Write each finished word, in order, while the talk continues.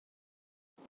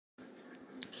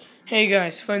Hey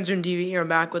guys, Funzone TV here,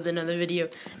 back with another video,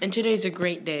 and today's a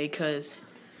great day because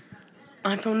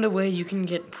I found a way you can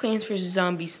get Plants vs.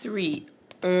 Zombies 3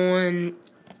 on,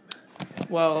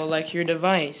 well, like your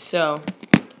device. So,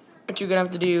 what you're gonna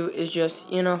have to do is just,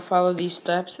 follow these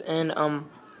steps and,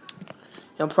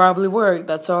 it'll probably work.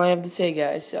 That's all I have to say,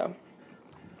 guys. So,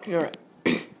 alright,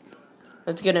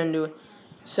 let's get into it.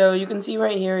 So, you can see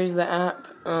right here is the app.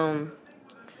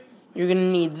 You're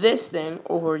gonna need this thing,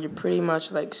 or you're pretty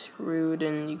much like screwed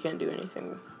and you can't do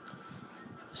anything.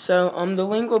 So, the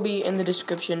link will be in the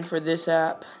description for this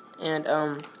app, and,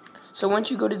 so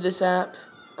once you go to this app,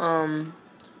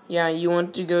 you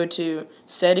want to go to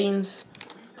Settings,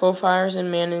 Profiles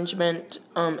and Management,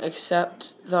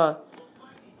 accept the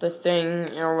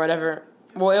thing, or whatever.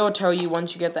 Well, it will tell you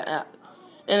once you get the app,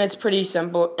 and it's pretty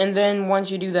simple, and then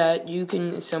once you do that, you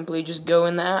can simply just go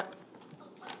in the app,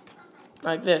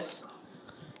 like this.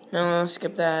 No,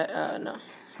 skip that, no.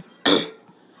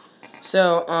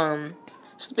 So,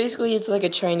 so basically, it's like a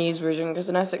Chinese version because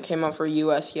it hasn't came out for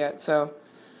US yet. So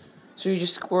you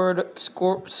just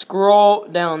scroll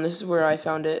down. This is where I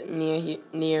found it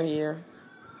near here.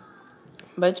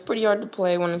 But it's pretty hard to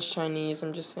play when it's Chinese.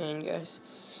 I'm just saying, guys.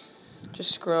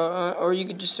 Just scroll, or you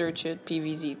could just search it.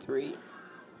 PVZ3.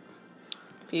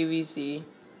 PVZ3.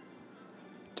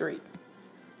 I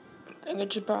think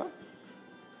it should pop.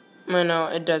 No,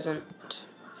 it doesn't.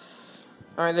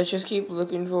 Alright, let's just keep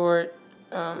looking for it.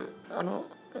 I don't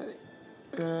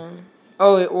really.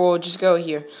 Well, just go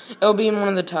here. It'll be in one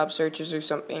of the top searches or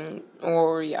something.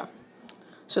 Or, yeah.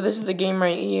 So this is the game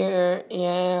right here.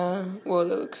 Yeah. Well, it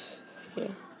looks. Yeah.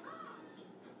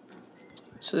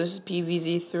 So this is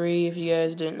PVZ3, if you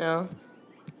guys didn't know.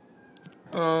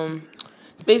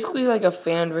 It's basically like a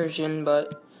fan version,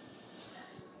 but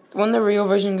when the real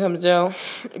version comes out,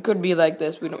 it could be like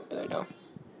this. We don't really know.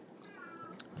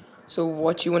 So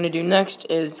what you want to do next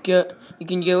is you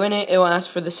can go in it. It will ask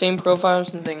for the same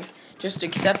profiles and things. Just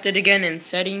accept it again in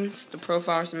Settings, the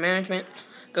Profiles and Management.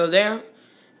 Go there,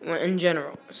 in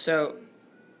general. So,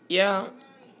 yeah.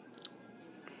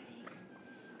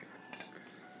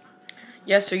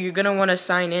 Yeah, so you're going to want to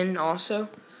sign in also.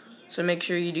 So make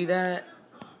sure you do that.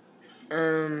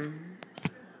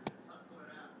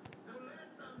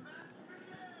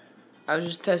 I was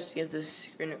just testing if this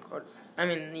screen record.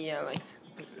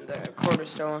 The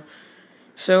recorder's still on.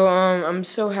 So, I'm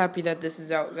so happy that this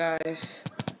is out, guys.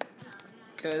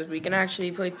 Because we can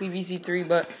actually play PVZ3,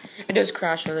 but it does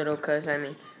crash a little because,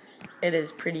 it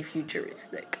is pretty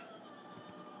futuristic.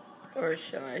 Or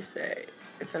shall I say,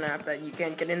 it's an app that you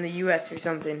can't get in the US or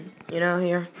something,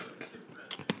 here.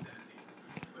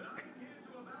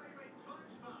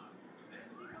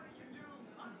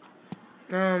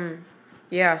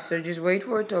 Yeah, so just wait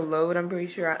for it to load, I'm pretty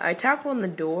sure. I tap on the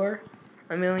door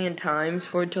a million times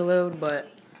for it to load,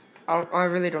 but I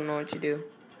really don't know what to do.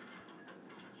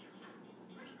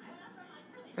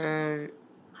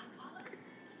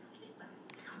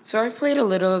 So I've played a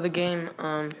little of the game.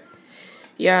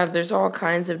 Yeah, there's all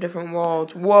kinds of different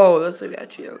walls. Whoa, that's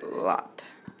actually a lot.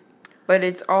 But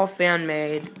it's all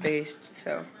fan-made based,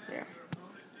 so, yeah.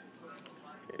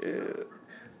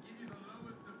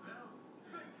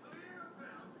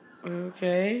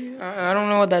 Okay, I don't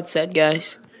know what that said,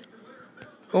 guys.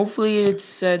 Hopefully it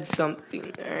said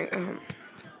something. Alright,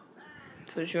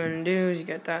 so what you want to do is you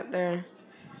get that there.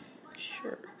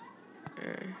 Sure.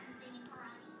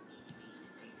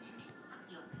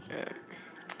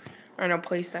 Alright, I'll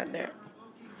place that there.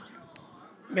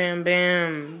 Bam,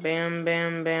 bam, bam,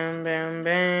 bam, bam, bam,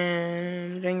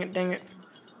 bam. Dang it, dang it.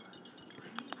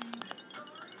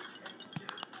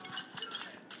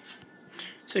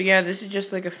 So yeah, this is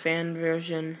just like a fan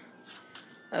version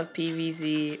of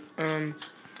PVZ.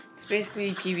 It's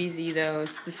basically PVZ though.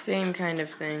 It's the same kind of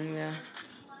thing though.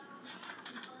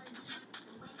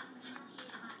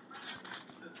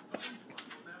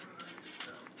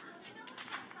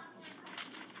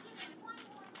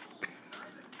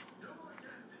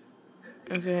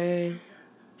 Okay.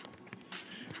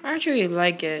 I actually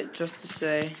like it, just to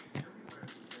say.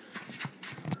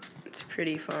 It's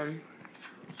pretty fun.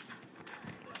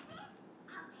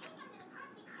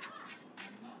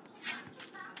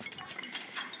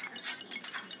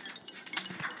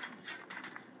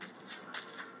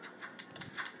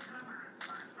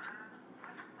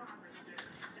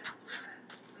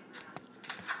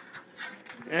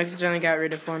 I accidentally got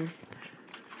rid of one.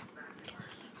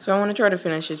 So I want to try to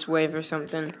finish this wave or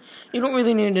something. You don't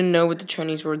really need to know what the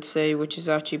Chinese words say, which is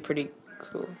actually pretty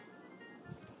cool.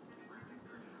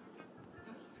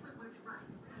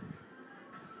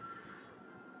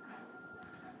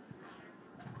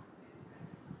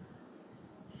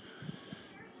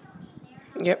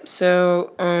 Yep,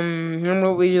 so, when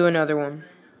will we do another one?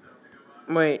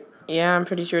 Wait, yeah, I'm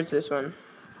pretty sure it's this one.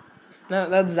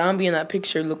 That zombie in that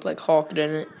picture looked like Hulk,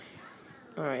 didn't it?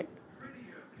 Alright.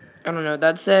 I don't know what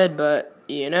that said, but,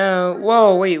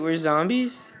 Whoa, wait, we're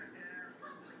zombies?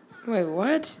 Wait,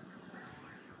 what?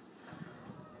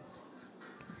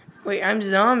 Wait, I'm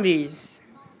zombies.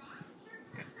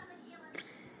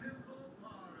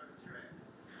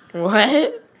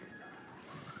 What?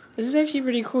 This is actually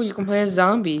pretty cool. You can play as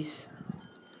zombies.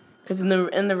 Because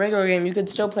in the regular game, you could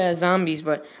still play as zombies,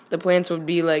 but the plants would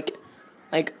be like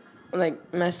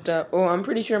messed up. Oh, I'm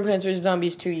pretty sure in Plants vs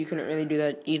Zombies 2, you couldn't really do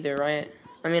that either, right?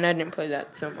 I mean, I didn't play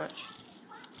that so much.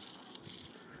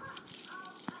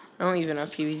 I don't even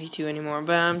have PvZ 2 anymore,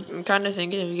 but I'm kind of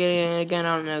thinking of getting it again.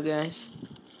 I don't know, guys.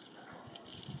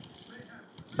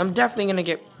 I'm definitely gonna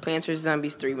get Plants vs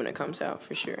Zombies 3 when it comes out,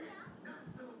 for sure.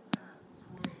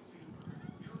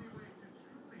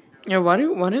 Yeah, why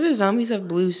do the zombies have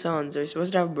blue suns? They're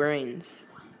supposed to have brains.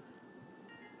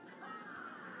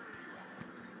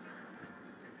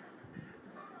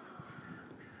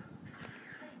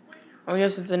 Oh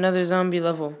yes, it's another zombie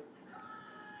level.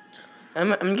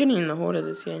 I'm getting in the hold of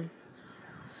this game.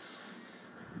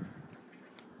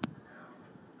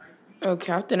 Oh,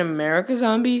 Captain America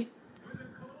zombie?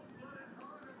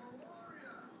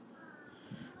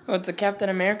 Oh, it's a Captain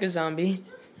America zombie.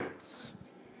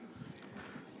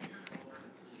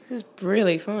 This is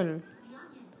really fun.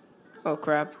 Oh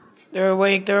crap. They're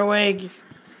awake, they're awake.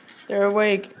 They're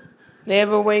awake. They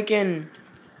have awakened.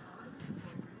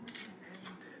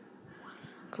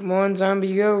 Come on,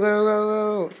 zombie, go, go,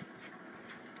 go, go.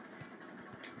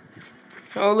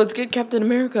 Oh, let's get Captain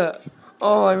America.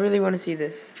 Oh, I really want to see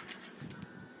this.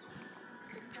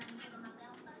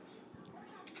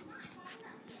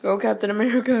 Go, Captain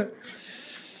America.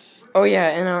 Oh yeah,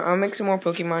 and I'll make some more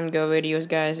Pokemon Go videos,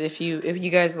 guys, if you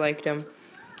guys liked them.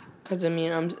 Cause I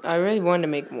mean, I really wanted to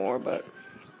make more, but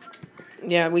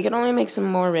yeah, we can only make some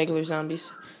more regular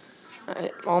zombies.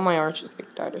 All my archers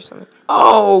like died or something.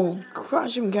 Oh,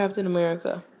 crush him, Captain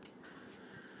America.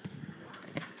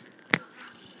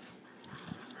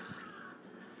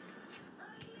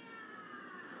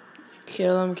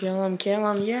 Kill him, kill him,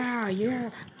 kill him. Yeah, yeah.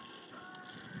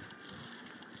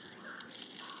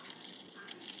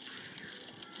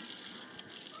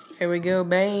 Here we go,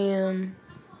 bam.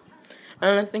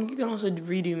 And I think you can also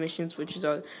redo missions, which is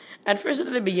all. At first, at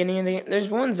the beginning of the game, there's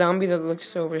one zombie that looks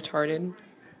so retarded.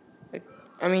 Like,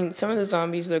 I mean, some of the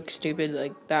zombies look stupid,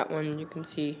 like that one you can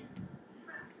see.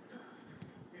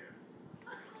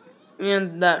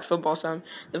 And that football zombie.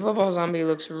 The football zombie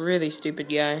looks really stupid,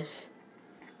 guys.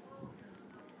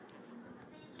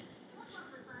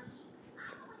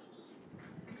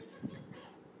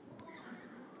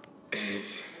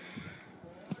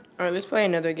 Alright, let's play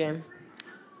another game.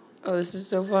 Oh, this is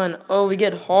so fun. Oh, we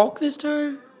get Hulk this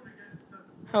time?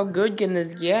 How good can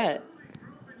this get?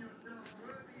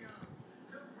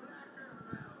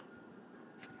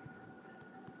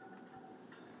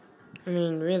 I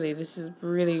mean, really, this is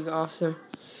really awesome.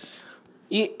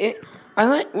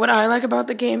 What I like about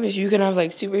the game is you can have like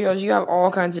superheroes. You have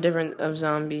all kinds of different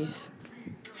zombies,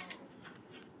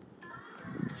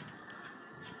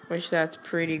 which that's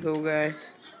pretty cool,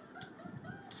 guys.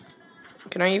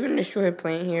 Can I even destroy a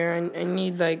plant here? I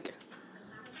need like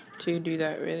to do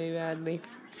that really badly.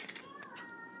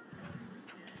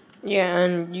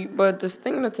 Yeah, but this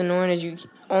thing that's annoying is you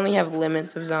only have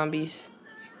limits of zombies,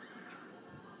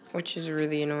 which is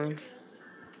really annoying.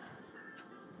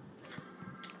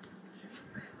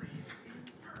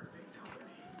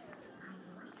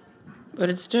 But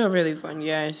it's still really fun,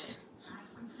 guys.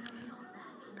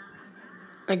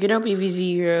 Like, Adobe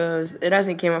VZ Heroes, it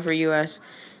hasn't came out for US.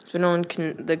 It's been on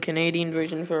the Canadian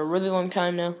version for a really long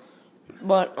time now.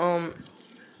 But,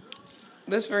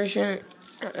 this version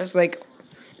is like,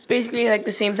 it's basically like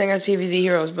the same thing as PvZ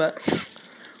Heroes, but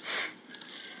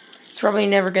it's probably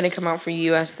never going to come out for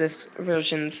US, this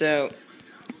version, so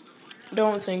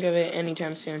don't think of it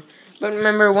anytime soon. But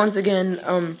remember, once again,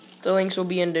 the links will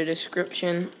be in the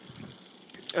description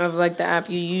of like the app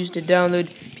you use to download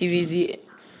PvZ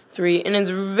 3, and it's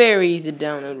very easy to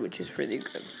download, which is really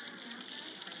good.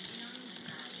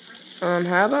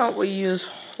 How about we use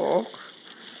Hulk?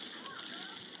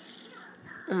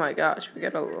 Oh my gosh, we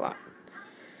got a lot.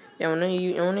 Yeah, I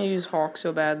wanna use Hulk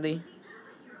so badly.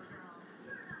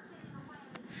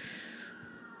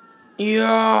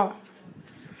 Yeah.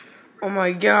 Oh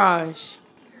my gosh.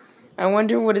 I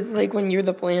wonder what it's like when you're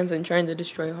the plants and trying to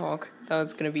destroy Hulk.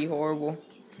 That's gonna be horrible.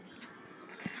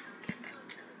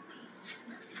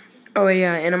 Oh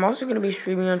yeah, and I'm also gonna be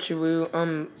streaming on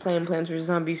Chiwu, playing Plants vs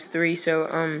Zombies 3.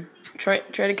 So try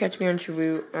to catch me on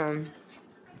Chiwu.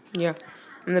 Yeah,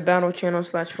 on the Battle Channel /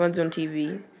 Funzone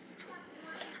TV.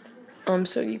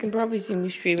 So you can probably see me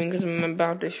streaming because I'm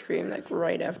about to stream like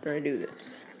right after I do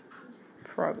this.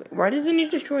 Probably. Why doesn't he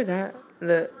destroy that?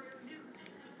 That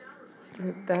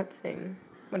thing,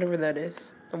 whatever that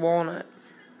is, the walnut.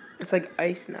 It's like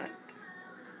ice nut.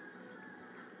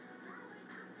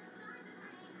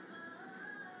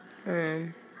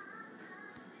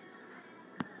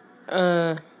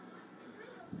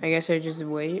 I guess I just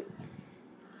wait.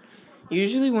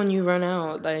 Usually when you run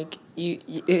out, like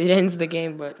it ends the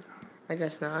game, but I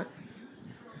guess not.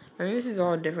 I mean, this is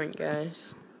all different,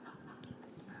 guys.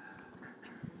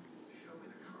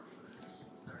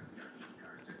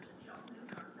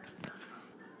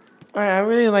 I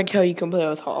really like how you can play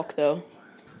with Hulk, though.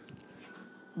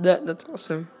 That's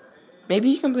awesome. Maybe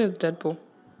you can play with Deadpool.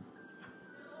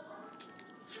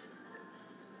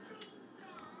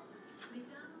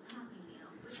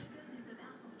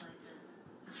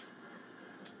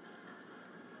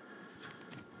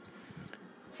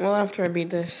 Well, after I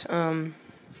beat this, I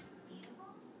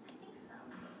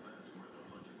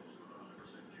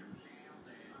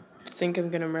think I'm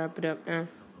gonna wrap it up now.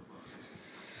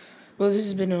 Well, this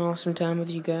has been an awesome time with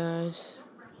you guys.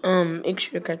 Make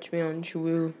sure to catch me on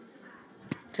Chiwu,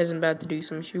 because I'm about to do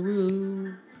some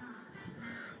Chiwu.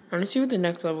 I want to see what the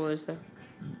next level is, though.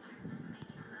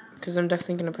 Because I'm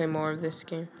definitely going to play more of this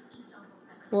game.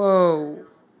 Whoa.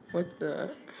 What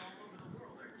the...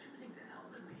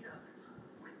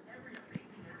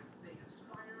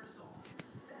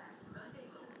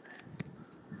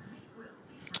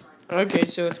 Okay,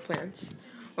 so it's plants.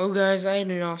 Well, guys, I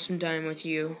had an awesome time with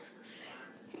you.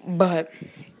 But,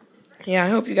 yeah, I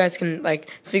hope you guys can, like,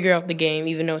 figure out the game,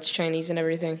 even though it's Chinese and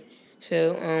everything.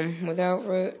 So, without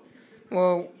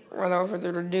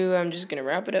further ado, I'm just going to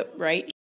wrap it up right